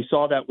trickle up. We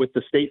saw that with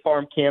the State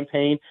Farm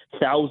campaign.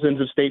 Thousands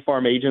of State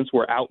Farm agents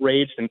were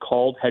outraged and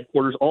called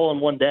headquarters all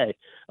in one day,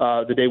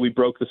 the day we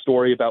broke the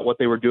story about what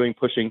they were doing,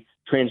 pushing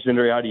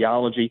transgender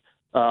ideology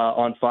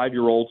on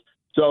 5-year-olds.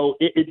 So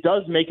it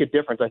does make a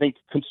difference. I think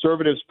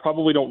conservatives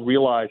probably don't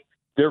realize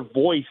their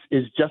voice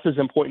is just as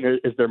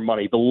important as their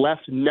money. The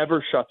left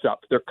never shuts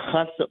up. They're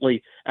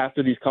constantly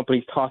after these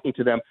companies, talking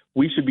to them.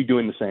 We should be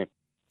doing the same.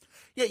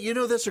 Yeah,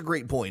 that's a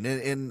great point.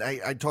 And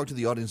I talk to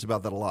the audience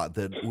about that a lot,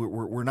 that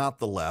we're not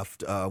the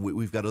left.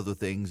 We've got other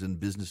things and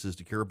businesses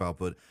to care about.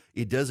 But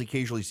it does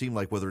occasionally seem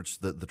like, whether it's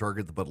the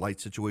Target, the Bud Light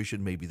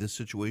situation, maybe this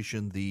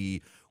situation,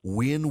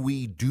 when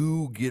we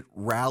do get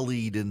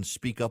rallied and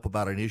speak up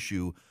about an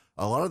issue,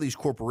 a lot of these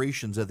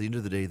corporations, at the end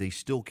of the day, they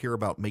still care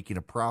about making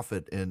a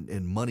profit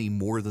and money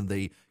more than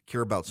they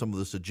care about some of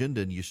this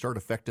agenda. And you start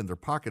affecting their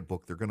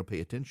pocketbook, they're going to pay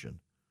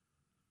attention.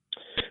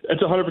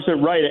 That's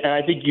 100% right, and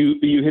I think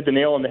you hit the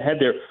nail on the head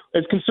there.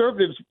 As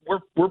conservatives,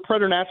 we're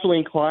preternaturally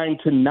inclined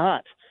to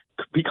not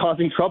be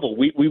causing trouble.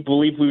 We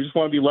believe we just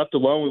want to be left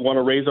alone. We want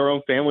to raise our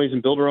own families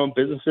and build our own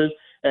businesses,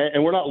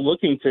 and we're not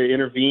looking to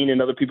intervene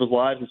in other people's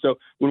lives. And so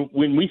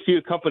when we see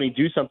a company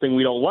do something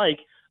we don't like,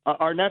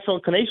 our natural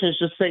inclination is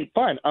just say,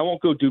 fine, I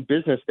won't go do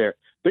business there.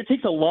 But it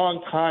takes a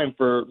long time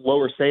for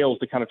lower sales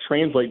to kind of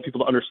translate and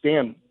people to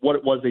understand what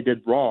it was they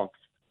did wrong.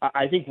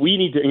 I think we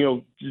need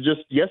to,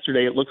 just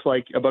yesterday, it looks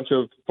like a bunch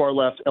of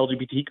far-left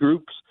LGBT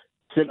groups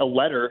sent a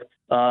letter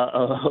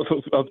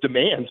of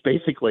demands,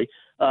 basically,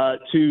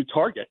 to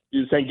Target,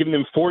 saying giving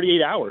them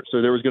 48 hours.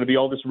 So there was going to be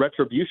all this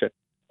retribution.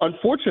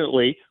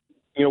 Unfortunately,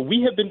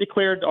 we have been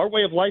declared, our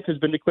way of life has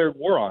been declared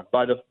war on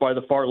by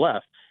the far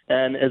left.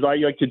 And as I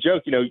like to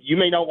joke, you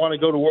may not want to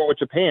go to war with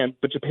Japan,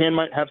 but Japan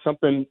might have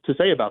something to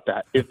say about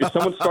that. If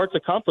someone starts a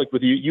conflict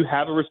with you, you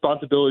have a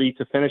responsibility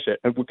to finish it.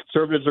 And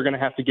conservatives are going to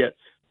have to get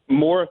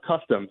more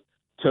accustomed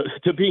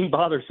to being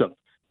bothersome.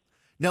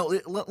 Now,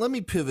 let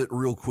me pivot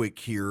real quick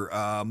here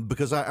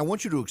because I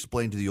want you to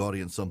explain to the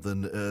audience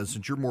something,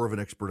 since you're more of an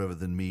expert of it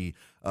than me.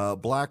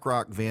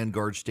 BlackRock,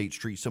 Vanguard, State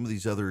Street, some of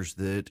these others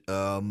that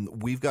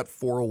we've got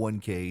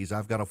 401ks.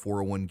 I've got a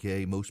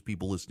 401k. Most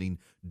people listening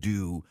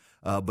do,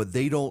 but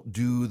they don't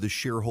do the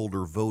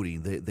shareholder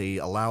voting. They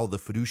allow the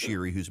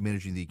fiduciary who's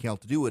managing the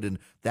account to do it, and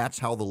that's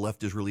how the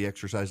left is really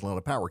exercising a lot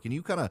of power. Can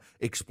you kind of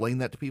explain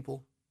that to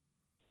people?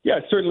 Yeah,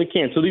 it certainly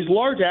can. So these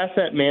large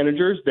asset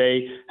managers,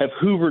 they have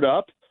hoovered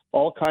up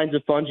all kinds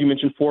of funds. You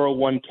mentioned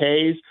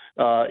 401ks,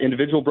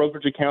 individual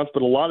brokerage accounts,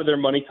 but a lot of their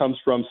money comes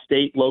from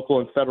state, local,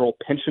 and federal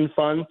pension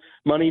fund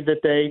money that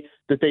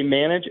they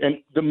manage. And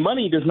the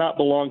money does not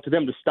belong to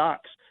them. The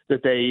stocks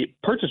that they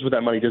purchase with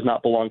that money does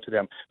not belong to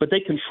them, but they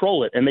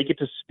control it and they get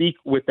to speak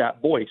with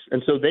that voice.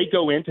 And so they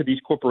go into these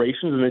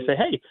corporations and they say,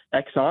 hey,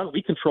 Exxon,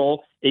 we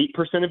control 8%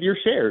 of your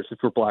shares if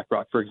we're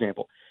BlackRock, for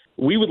example.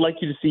 We would like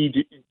you to see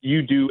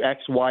you do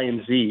X, Y,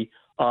 and Z,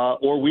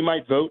 or we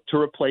might vote to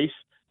replace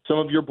some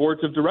of your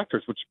boards of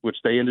directors, which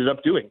they ended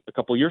up doing a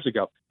couple of years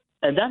ago.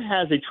 And that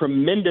has a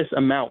tremendous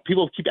amount.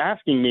 People keep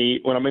asking me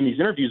when I'm in these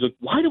interviews, like,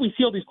 why do we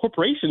see all these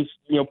corporations,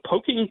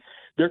 poking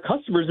their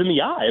customers in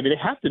the eye? I mean, they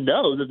have to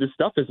know that this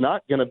stuff is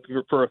not going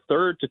to, for a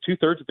third to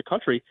 2/3 of the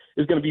country,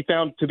 is going to be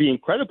found to be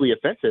incredibly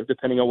offensive,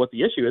 depending on what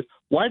the issue is.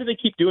 Why do they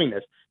keep doing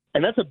this?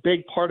 And that's a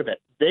big part of it.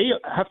 They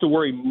have to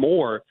worry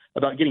more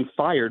about getting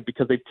fired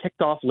because they've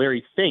ticked off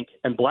Larry Fink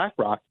and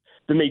BlackRock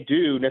than they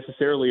do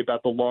necessarily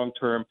about the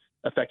long-term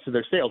effects of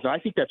their sales. And I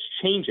think that's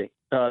changing.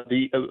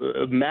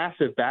 The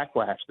massive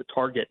backlash that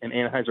Target and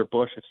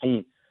Anheuser-Busch have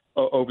seen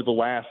over the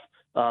last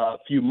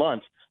few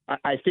months,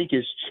 I think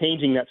is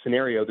changing that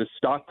scenario, the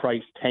stock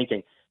price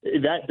tanking.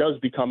 That does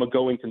become a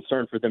going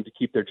concern for them to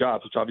keep their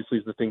jobs, which obviously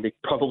is the thing they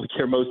probably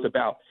care most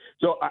about.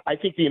 So I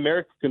think the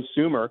American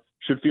consumer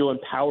should feel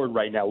empowered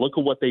right now. Look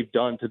at what they've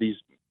done to these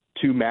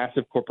two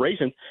massive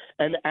corporations,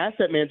 and the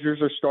asset managers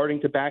are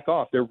starting to back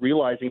off. They're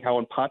realizing how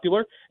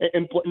unpopular.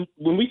 And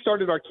when we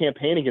started our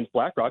campaign against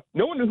BlackRock,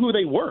 no one knew who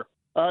they were,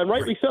 and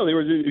rightly so. There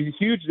was a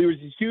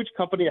huge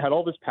company that had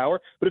all this power.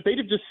 But if they'd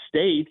have just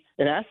stayed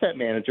an asset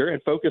manager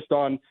and focused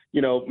on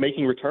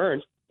making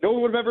returns, no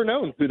one would have ever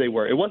known who they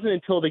were. It wasn't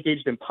until they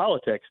engaged in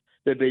politics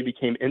that they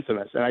became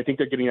infamous. And I think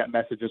they're getting that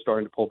message and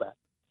starting to pull back.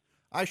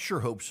 I sure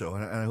hope so,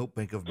 and I hope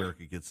Bank of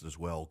America gets it as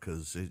well,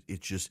 because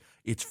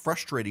it's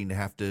frustrating to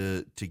have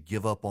to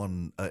give up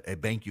on a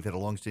bank you've had a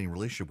long-standing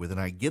relationship with,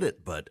 and I get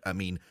it, but I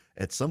mean,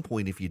 at some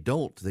point, if you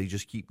don't, they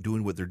just keep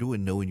doing what they're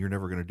doing, knowing you're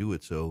never going to do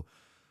it. So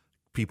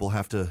people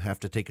have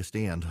to take a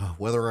stand,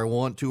 whether I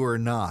want to or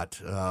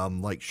not,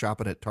 like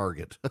shopping at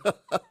Target.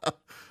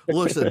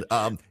 Listen,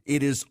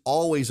 it is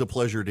always a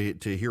pleasure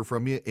to hear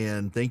from you,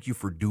 and thank you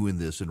for doing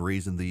this and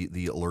raising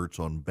the alerts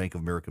on Bank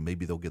of America.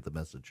 Maybe they'll get the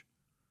message.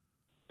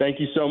 Thank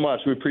you so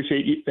much. We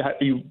appreciate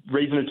you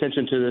raising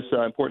attention to this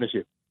important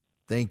issue.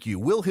 Thank you.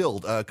 Will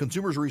Hild,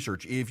 Consumers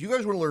Research. If you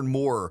guys want to learn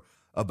more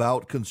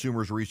about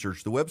Consumers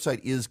Research, the website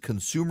is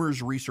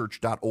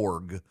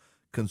consumersresearch.org,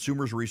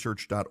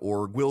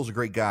 consumersresearch.org. Will's a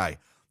great guy,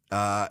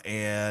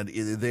 and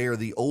they are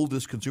the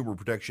oldest consumer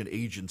protection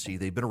agency.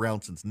 They've been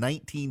around since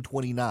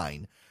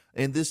 1929,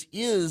 and this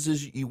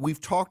is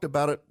we've talked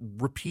about it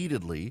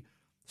repeatedly,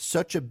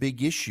 such a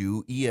big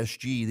issue,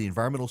 ESG, the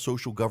environmental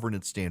social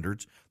governance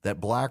standards that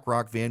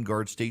BlackRock,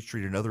 Vanguard, State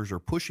Street, and others are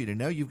pushing. And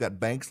now you've got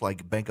banks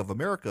like Bank of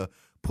America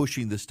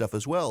pushing this stuff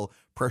as well,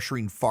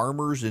 pressuring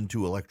farmers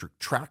into electric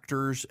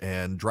tractors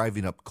and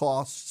driving up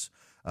costs,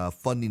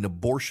 funding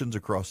abortions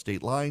across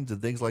state lines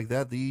and things like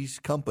that. These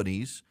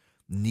companies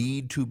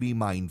need to be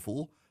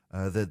mindful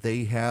that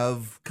they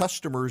have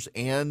customers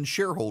and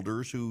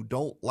shareholders who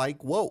don't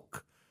like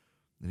woke.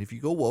 And if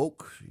you go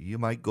woke, you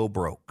might go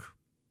broke.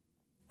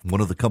 One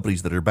of the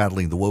companies that are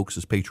battling the wokes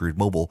is Patriot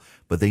Mobile,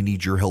 but they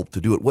need your help to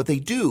do it. What they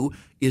do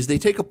is they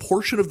take a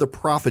portion of the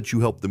profits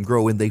you help them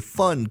grow, and they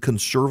fund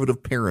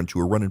conservative parents who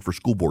are running for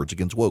school boards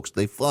against wokes.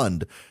 They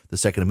fund the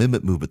Second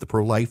Amendment movement, the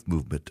pro-life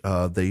movement.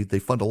 They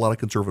fund a lot of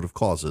conservative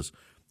causes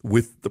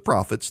with the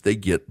profits they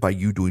get by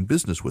you doing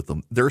business with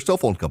them. They're a cell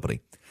phone company.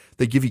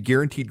 They give you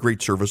guaranteed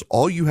great service.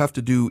 All you have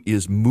to do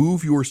is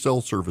move your cell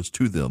service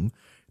to them.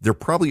 They're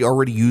probably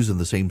already using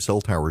the same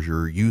cell towers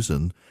you're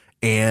using,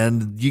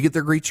 and you get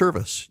their great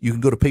service. You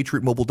can go to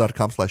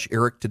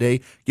patriotmobile.com/Eric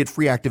today. Get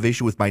free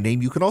activation with my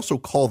name. You can also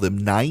call them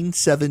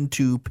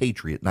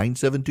 972-PATRIOT,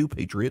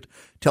 972-PATRIOT.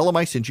 Tell them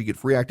I sent you. Get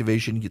free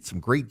activation. Get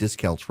some great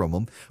discounts from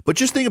them. But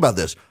just think about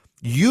this.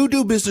 You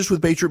do business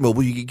with Patriot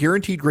Mobile. You get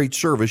guaranteed great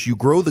service. You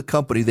grow the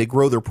company. They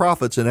grow their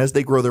profits. And as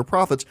they grow their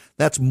profits,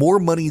 that's more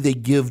money they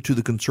give to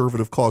the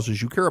conservative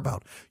causes you care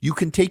about. You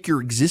can take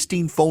your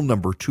existing phone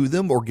number to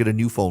them or get a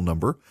new phone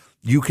number.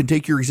 You can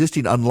take your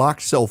existing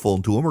unlocked cell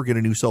phone to them or get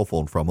a new cell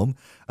phone from them.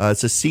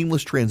 It's a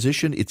seamless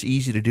transition. It's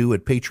easy to do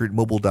at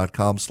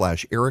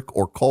patriotmobile.com/Eric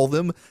or call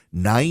them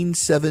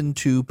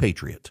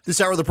 972-PATRIOT. This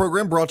hour of the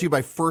program brought to you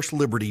by First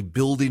Liberty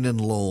Building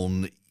and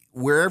Loan.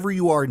 wherever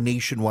you are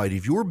nationwide,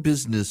 if your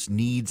business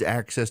needs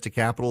access to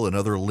capital and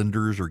other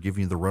lenders are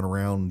giving you the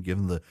runaround,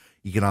 given the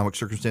economic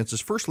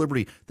circumstances, First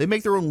Liberty, they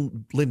make their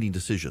own lending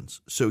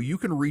decisions. So you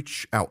can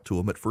reach out to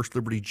them at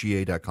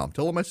firstlibertyga.com.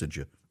 Tell them I sent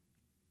you.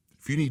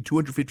 If you need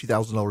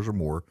 $250,000 or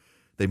more,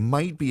 they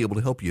might be able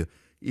to help you.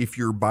 If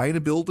you're buying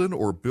a building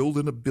or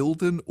building a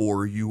building,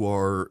 or you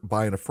are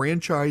buying a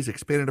franchise,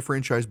 expanding a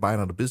franchise, buying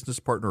on a business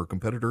partner or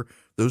competitor,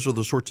 those are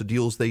the sorts of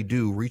deals they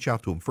do. Reach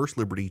out to them,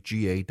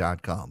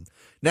 firstlibertyga.com.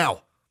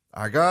 Now,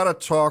 I got to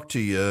talk to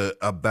you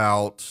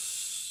about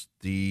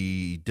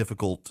the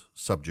difficult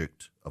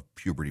subject of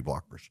puberty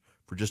blockers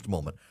for just a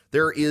moment.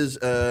 There is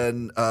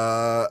an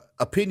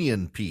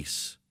opinion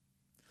piece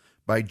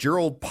by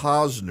Gerald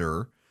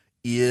Posner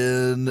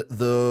in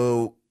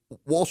the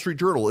Wall Street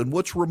Journal. And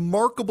what's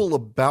remarkable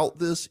about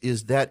this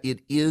is that it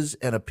is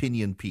an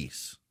opinion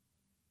piece.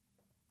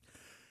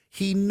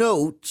 He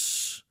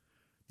notes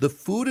the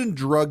Food and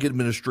Drug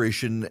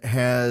Administration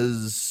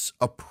has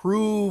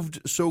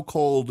approved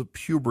so-called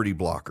puberty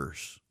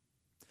blockers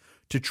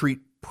to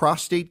treat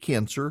prostate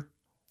cancer,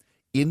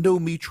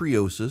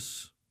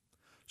 endometriosis,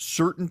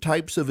 certain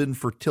types of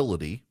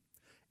infertility,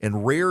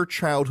 and rare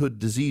childhood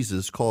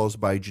diseases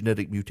caused by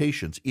genetic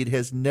mutations. It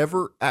has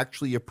never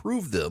actually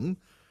approved them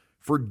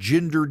for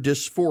gender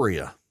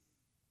dysphoria.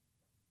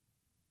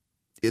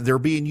 They're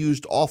being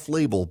used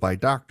off-label by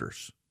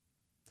doctors.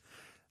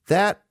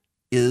 That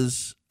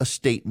is a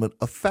statement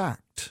of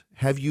fact.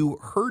 Have you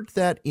heard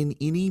that in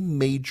any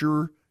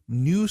major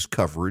news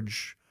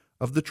coverage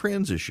of the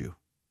trans issue?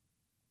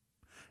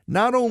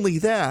 Not only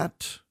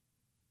that,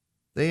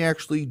 they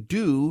actually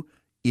do,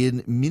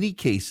 in many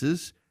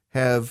cases,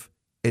 have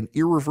an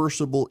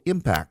irreversible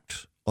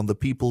impact on the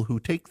people who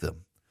take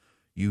them.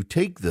 You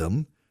take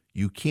them,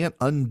 you can't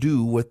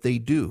undo what they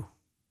do.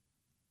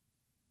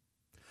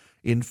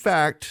 In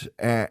fact,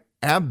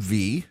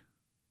 AbbVie,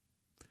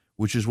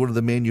 which is one of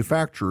the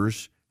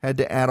manufacturers, had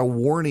to add a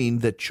warning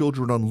that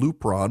children on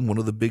Lupron, one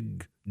of the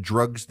big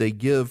drugs they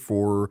give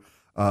for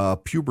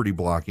puberty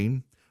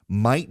blocking,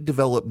 might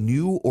develop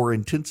new or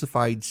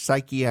intensified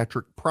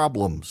psychiatric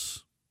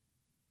problems.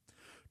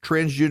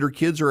 Transgender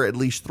kids are at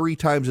least 3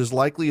 times as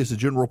likely as the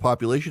general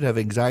population to have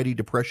anxiety,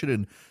 depression,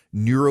 and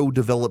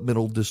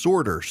neurodevelopmental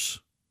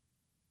disorders.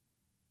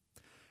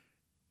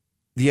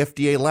 The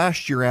FDA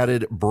last year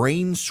added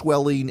brain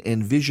swelling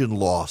and vision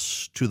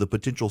loss to the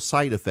potential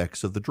side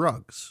effects of the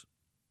drugs.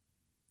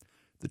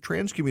 The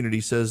trans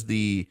community says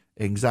the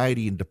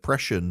anxiety and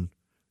depression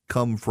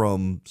come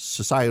from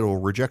societal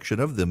rejection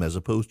of them as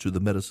opposed to the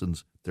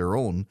medicines their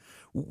own.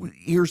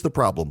 Here's the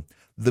problem.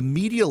 The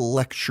media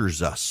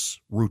lectures us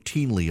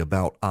routinely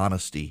about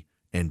honesty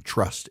and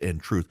trust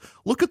and truth.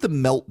 Look at the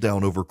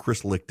meltdown over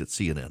Chris Licht at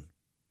CNN.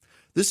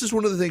 This is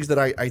one of the things that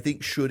I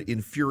think should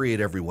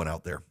infuriate everyone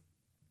out there.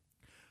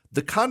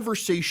 The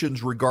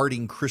conversations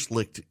regarding Chris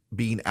Licht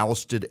being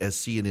ousted as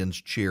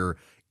CNN's chair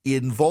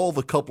involve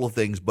a couple of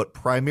things, but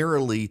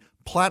primarily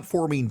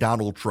platforming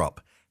Donald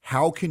Trump.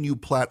 How can you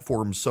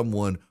platform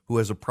someone who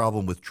has a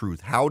problem with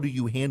truth? How do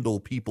you handle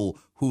people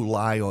who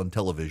lie on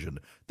television?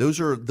 Those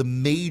are the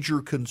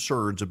major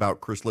concerns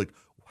about Chris Licht.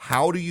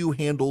 How do you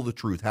handle the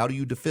truth? How do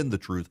you defend the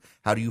truth?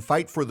 How do you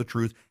fight for the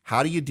truth?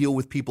 How do you deal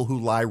with people who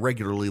lie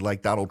regularly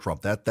like Donald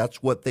Trump?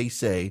 That's what they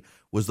say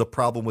was the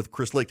problem with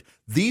Chris Licht.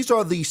 These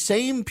are the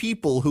same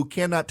people who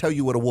cannot tell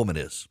you what a woman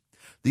is.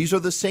 These are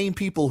the same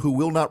people who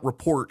will not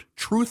report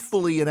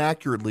truthfully and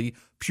accurately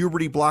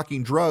puberty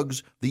blocking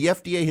drugs. The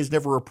FDA has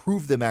never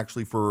approved them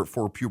actually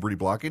for puberty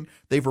blocking.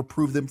 They've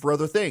approved them for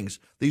other things.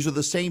 These are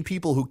the same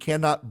people who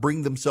cannot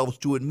bring themselves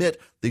to admit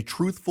the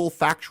truthful,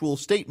 factual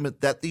statement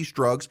that these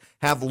drugs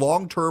have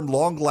long-term,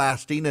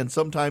 long-lasting, and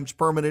sometimes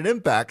permanent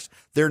impacts.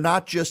 They're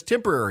not just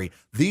temporary.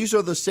 These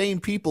are the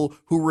same people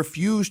who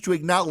refuse to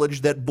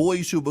acknowledge that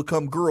boys who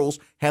become girls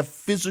have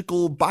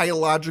physical,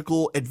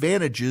 biological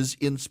advantages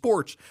in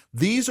sports.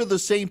 These are the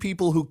same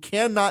people who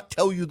cannot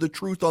tell you the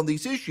truth on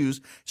these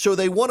issues, so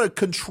they want to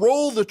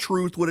control the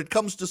truth when it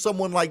comes to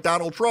someone like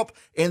Donald Trump,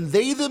 and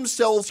they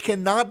themselves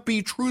cannot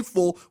be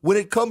truthful when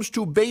it comes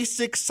to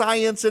basic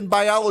science and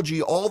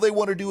biology. All they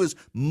want to do is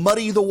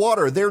muddy the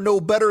water. They're no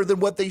better than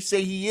what they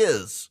say he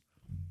is.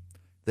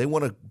 They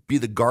want to be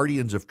the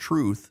guardians of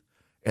truth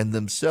and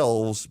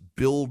themselves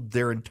build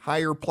their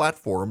entire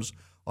platforms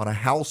on a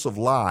house of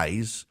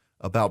lies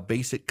about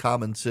basic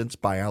common sense,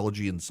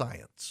 biology, and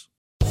science.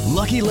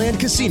 Lucky Land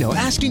Casino,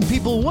 asking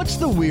people, what's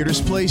the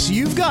weirdest place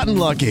you've gotten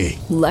lucky?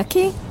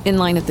 Lucky? In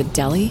line at the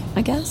deli,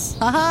 I guess?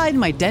 Aha, in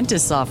my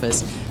dentist's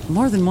office.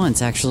 More than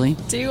once, actually.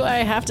 Do I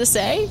have to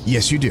say?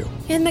 Yes, you do.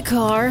 In the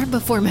car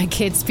before my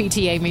kids'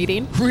 PTA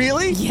meeting.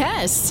 Really?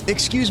 Yes.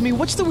 Excuse me,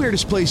 what's the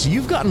weirdest place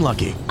you've gotten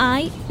lucky?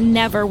 I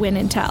never win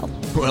and tell.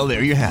 Well,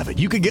 there you have it.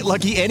 You can get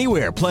lucky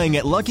anywhere, playing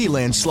at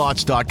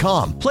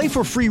LuckyLandSlots.com. Play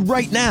for free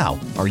right now.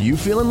 Are you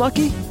feeling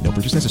lucky? No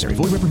purchase necessary.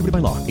 Void where prohibited by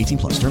law.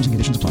 18+. Terms and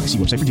conditions apply. See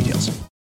website for details.